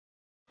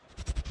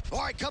All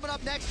right, coming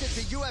up next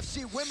is the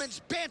UFC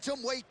Women's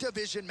Bantamweight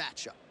Division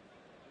matchup.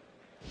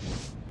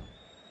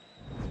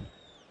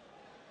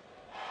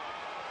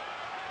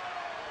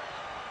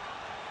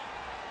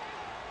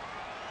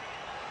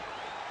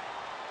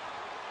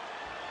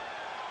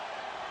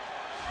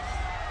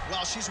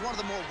 Well, she's one of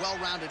the more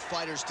well-rounded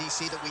fighters,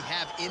 DC, that we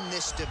have in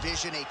this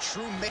division. A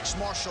true mixed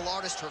martial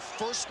artist. Her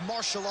first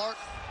martial art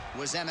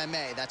was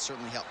MMA. That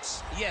certainly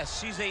helps.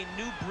 Yes, she's a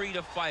new breed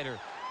of fighter.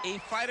 A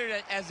fighter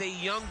that, as a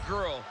young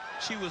girl,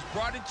 she was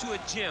brought into a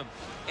gym.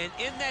 And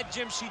in that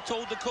gym, she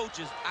told the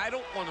coaches, I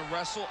don't want to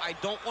wrestle. I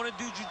don't want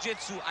to do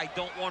jiu-jitsu. I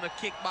don't want to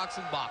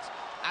kickboxing box.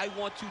 I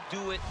want to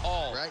do it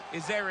all. Right.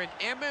 Is there an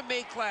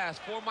MMA class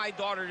for my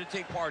daughter to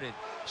take part in?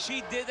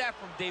 She did that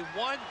from day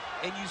one,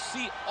 and you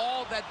see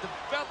all that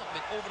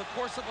development over the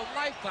course of a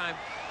lifetime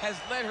has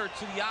led her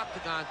to the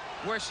Octagon,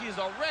 where she is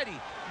already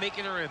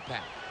making her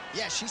impact.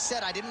 Yeah, she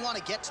said, I didn't want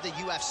to get to the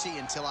UFC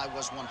until I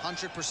was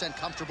 100%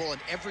 comfortable in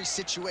every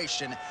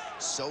situation.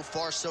 So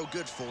far, so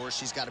good for her.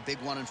 She's got a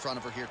big one in front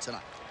of her here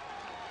tonight.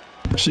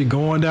 She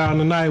going down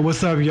tonight.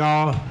 What's up,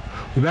 y'all?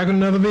 We back with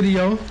another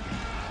video.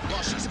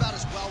 Well, she's about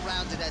as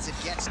well-rounded as it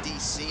gets,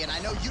 DC, and I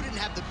know you didn't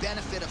have the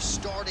benefit of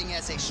starting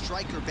as a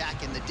striker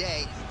back in the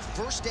day.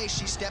 First day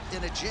she stepped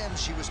in a gym,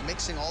 she was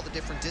mixing all the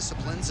different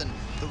disciplines, and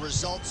the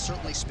results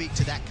certainly speak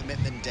to that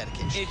commitment and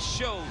dedication. It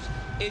shows.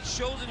 It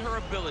shows in her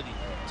ability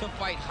to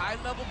fight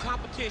high-level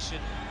competition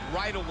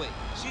right away.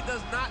 She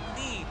does not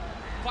need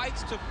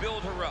fights to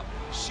build her up.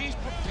 She's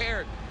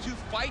prepared to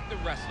fight the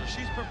wrestler.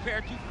 She's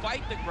prepared to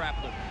fight the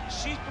grappler.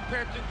 She's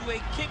prepared to do a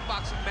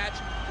kickboxing match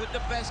with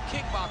the best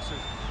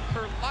kickboxers.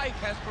 Her life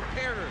has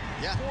prepared her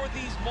for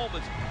these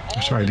moments.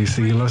 That's right,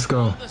 DC. Let's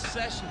go. All the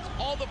sessions,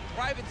 all the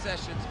private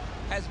sessions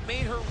has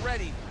made her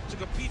ready to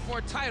compete for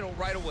a title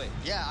right away.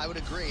 Yeah, I would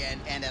agree,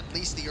 and at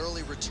least the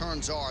early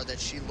returns are that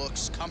she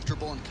looks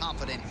comfortable and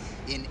confident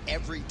in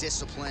every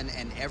discipline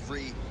and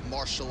every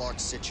martial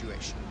arts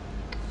situation.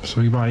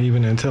 So you might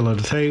even until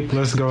the tape.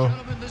 Let's go.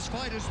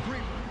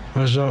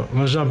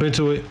 Let's jump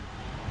into it.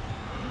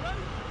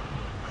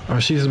 Oh,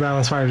 she's a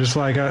balanced fighter, just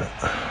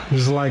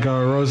like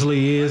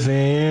Rosalie is,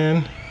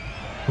 and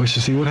we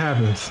should see what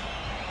happens.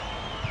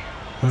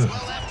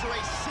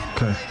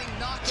 Okay,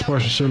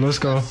 sportsmanship. Let's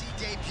go.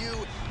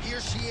 Here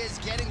she is,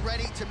 getting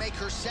ready to make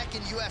her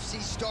second UFC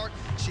start.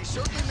 She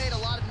certainly made a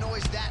lot of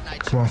noise that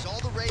night. She was all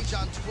the rage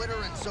on Twitter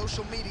and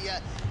social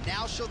media.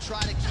 Now she'll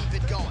try to keep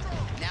it going.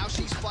 Now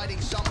she's fighting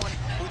someone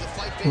who the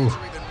fight fans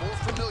are even more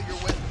familiar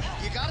with.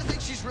 You gotta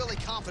think she's really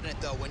confident,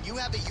 though. When you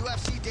have a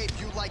UFC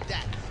debut like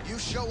that, you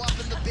show up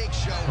in the big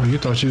show. Oh, you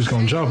thought she was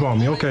gonna jump on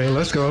me? Okay,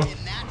 let's go.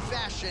 In that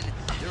fashion,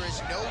 there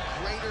is no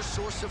greater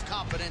source of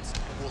confidence.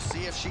 We'll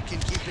see if she can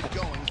keep it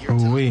going here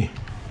tonight.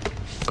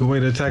 Good way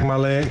to attack my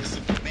legs.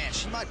 Man,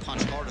 she might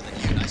punch harder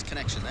than you. Nice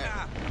connection there.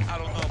 I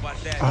don't know about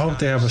that. I hope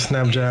they have a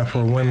snap jab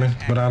for women,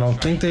 but I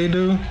don't think they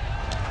do.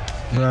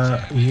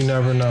 But you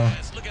never know.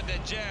 Let's look at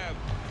that jab.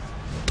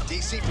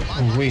 DC, for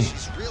my money,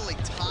 she's really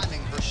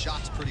timing her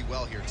shots pretty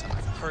well here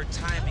tonight. Her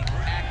timing,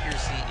 her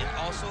accuracy, and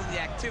also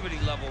the activity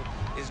level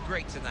is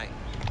great tonight.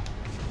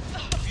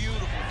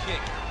 Beautiful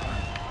kick.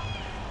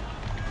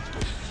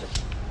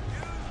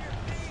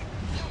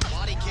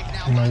 Body kick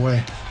now. No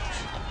way.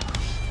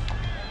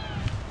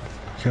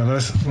 Okay,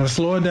 let's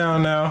slow it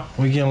down now.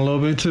 We're getting a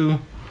little bit too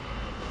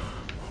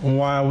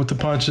wild with the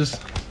punches.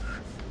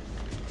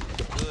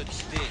 Good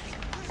stick.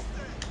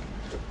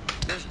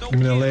 There's no Give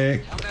me the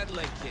leg. on that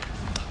leg kick.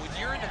 When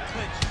you're in the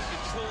clinch, you can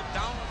pull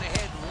down on the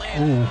head and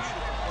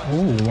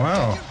land. Ooh,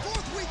 wow.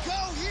 We go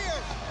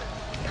here.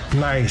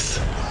 Nice.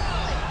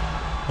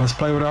 Let's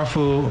play with our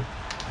food.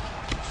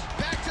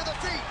 Back to the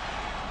feet.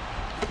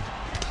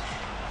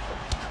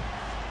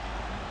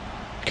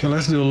 Okay,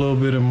 let's do a little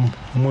bit of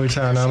Muay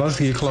Thai now. Let's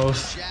get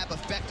close. Jab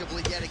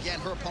effectively yet again.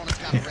 Her opponent's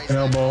got to raise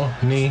Elbow,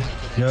 knee.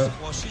 Yep.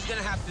 Well, she's going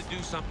to have to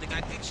do something.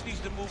 I think she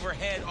needs to move her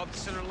head off the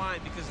center line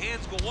because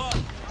hands go up.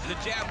 The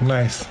jab goes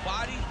Nice. to the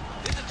body.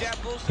 Then the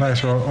jab goes to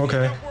Nice, the bro. head.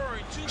 Okay.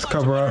 Let's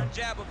cover up.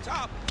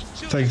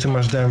 Taking too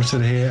much damage to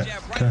the head.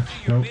 Okay.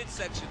 Nope.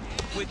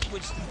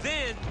 Which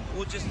then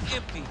will just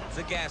empty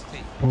the gas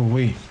tank. Oh,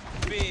 wait.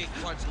 Big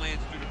punch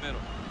lands through the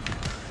middle.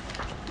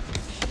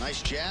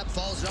 Nice jab.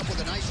 Follows it up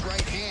with a nice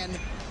right hand.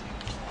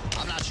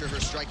 I'm not sure her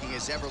striking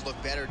has ever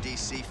looked better,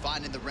 DC.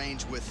 Finding the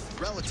range with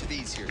relative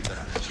ease here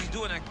tonight. She's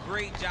doing a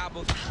great job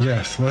of...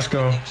 Yes, let's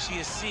go. She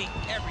is seeing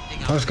everything.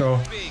 Let's go.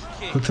 Big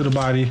kick. Hook to the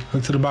body.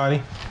 Hook to the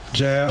body.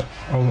 Jab.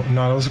 Oh,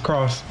 no, that was a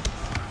cross.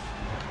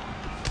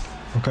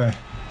 Okay.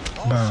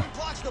 Bow. She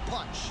blocks the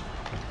punch.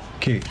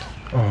 Kick.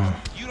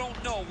 Oh. You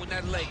don't know when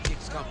that leg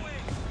kick's coming.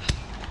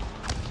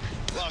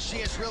 Well, she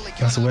has really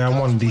That's the way I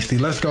want it, DC.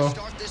 Let's go.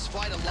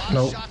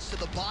 Nope.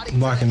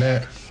 Blocking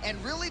that. And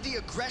really the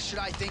aggression,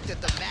 I think, that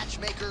the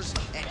matchmakers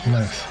and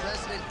Nice.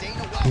 President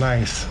Dana White.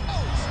 Nice.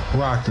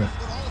 Rocked her.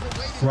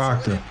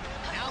 Rocked her.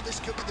 Now this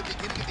could be the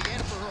beginning of the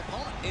end for her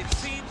opponent. It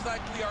seems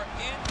like we are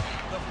in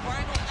the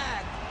final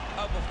act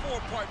of a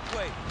four-part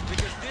play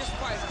because this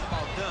fight is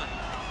about done.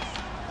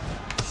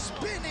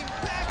 Spinning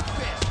back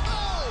fist.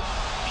 Oh,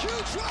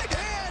 huge right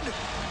hand.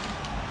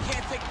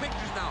 Can't take big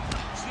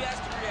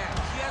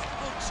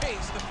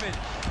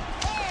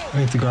I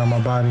need to guard my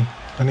body.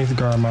 I need to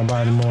guard my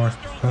body more.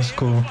 That's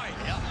cool.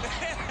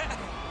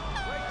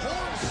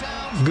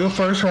 Good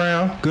first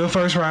round. Good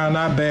first round.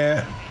 Not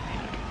bad.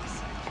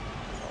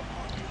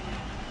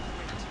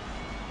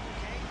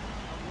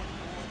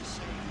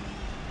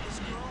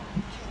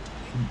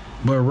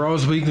 But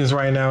Rose's weakness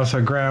right now is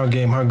her ground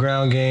game. Her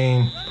ground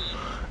game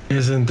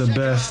isn't the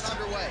best.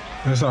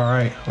 It's all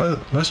right.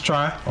 Let's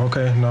try.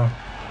 Okay, no.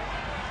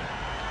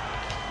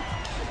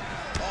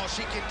 Oh,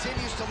 she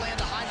continues to land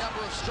a high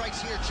number of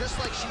strikes here, just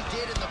like she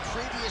did in the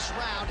previous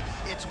round.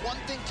 It's one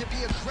thing to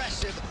be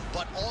aggressive,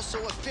 but also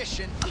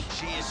efficient.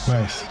 She is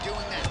certainly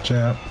doing that.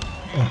 Jab.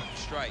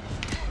 Strike.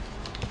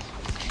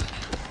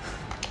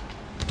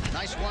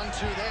 Nice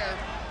 1-2 there.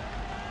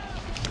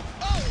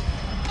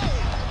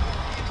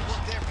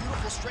 Look there,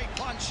 beautiful straight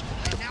punch,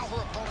 and now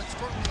her opponent's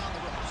firmly on the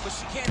ropes. But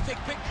she can't take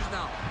pictures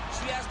now.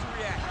 She has to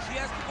react. She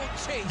has to go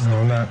chase.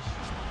 No, not.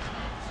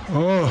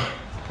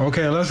 Oh,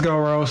 okay, let's go,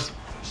 Rose.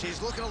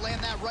 She's looking to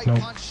land that right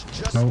punch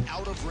just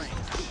out of range.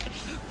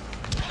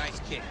 Nice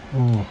kick.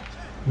 Ooh,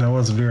 that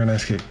was a very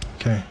nice kick.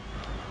 Okay.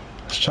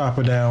 Let's chop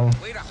her down.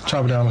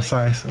 Chop her down the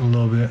size a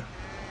little bit.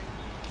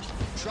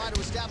 Try to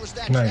establish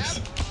that nice.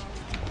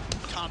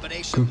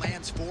 Combination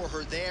lands for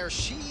her there.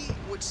 She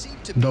would seem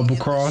to be double in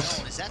cross. The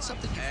zone. Is that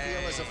something you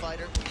feel as a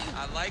fighter?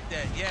 I like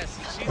that. Yes,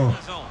 she's in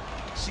the zone.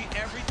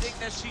 Everything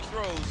that she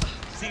throws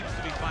seems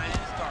to be finding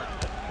its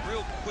target.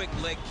 Real quick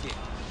leg kick.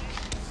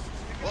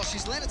 Well,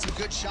 she's landed some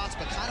good shots,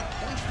 but kind of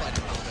point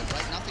fighting a little bit,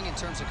 right? Nothing in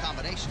terms of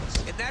combinations.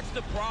 And that's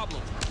the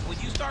problem. When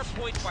you start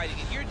point fighting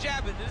and you're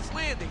jabbing and it's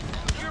landing,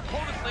 your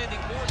opponent's landing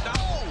more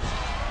down.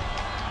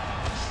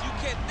 You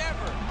can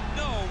never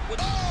know what.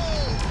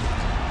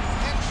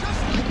 And just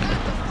like that,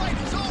 the fight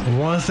is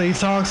over. Once they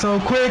talk so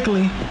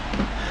quickly,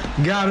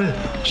 gotta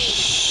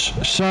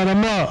shut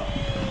them up.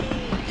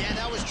 Yeah,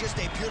 that was just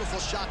a beautiful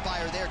shot by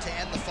her there to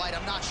end the fight.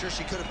 I'm not sure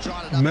she could have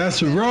drawn it up.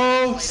 Mess with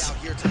Rose.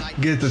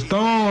 Get the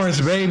thorns,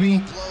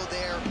 baby.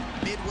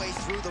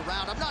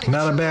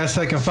 Not a bad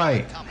second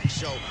fight.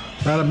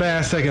 Not a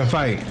bad second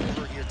fight.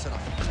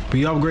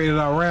 We upgraded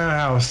our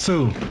roundhouse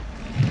too.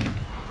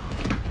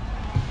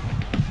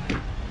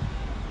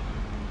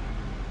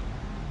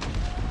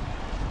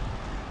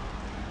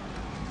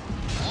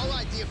 All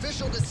right, the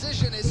official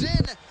decision is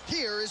in.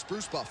 Here is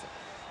Bruce Buffer.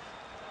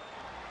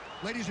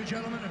 Ladies and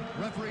gentlemen,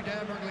 referee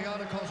Dan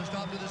Bergliata calls a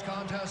stop to this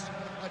contest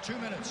at 2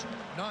 minutes,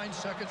 9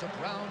 seconds of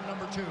round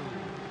number 2.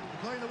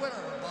 Declaring the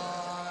winner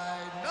by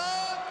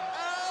knockout,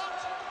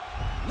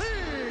 Lee!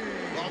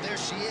 Well, there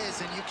she is,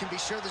 and you can be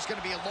sure there's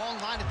going to be a long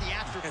line at the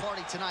after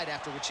party tonight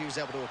after what she was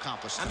able to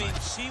accomplish tonight. I mean,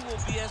 she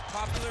will be as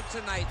popular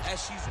tonight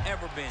as she's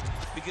ever been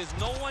because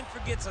no one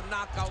forgets a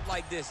knockout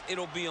like this.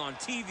 It'll be on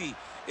TV.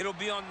 It'll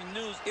be on the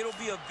news. It'll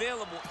be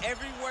available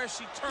everywhere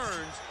she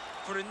turns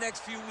for the next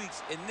few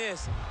weeks, and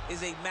this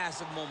is a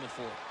massive moment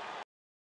for her.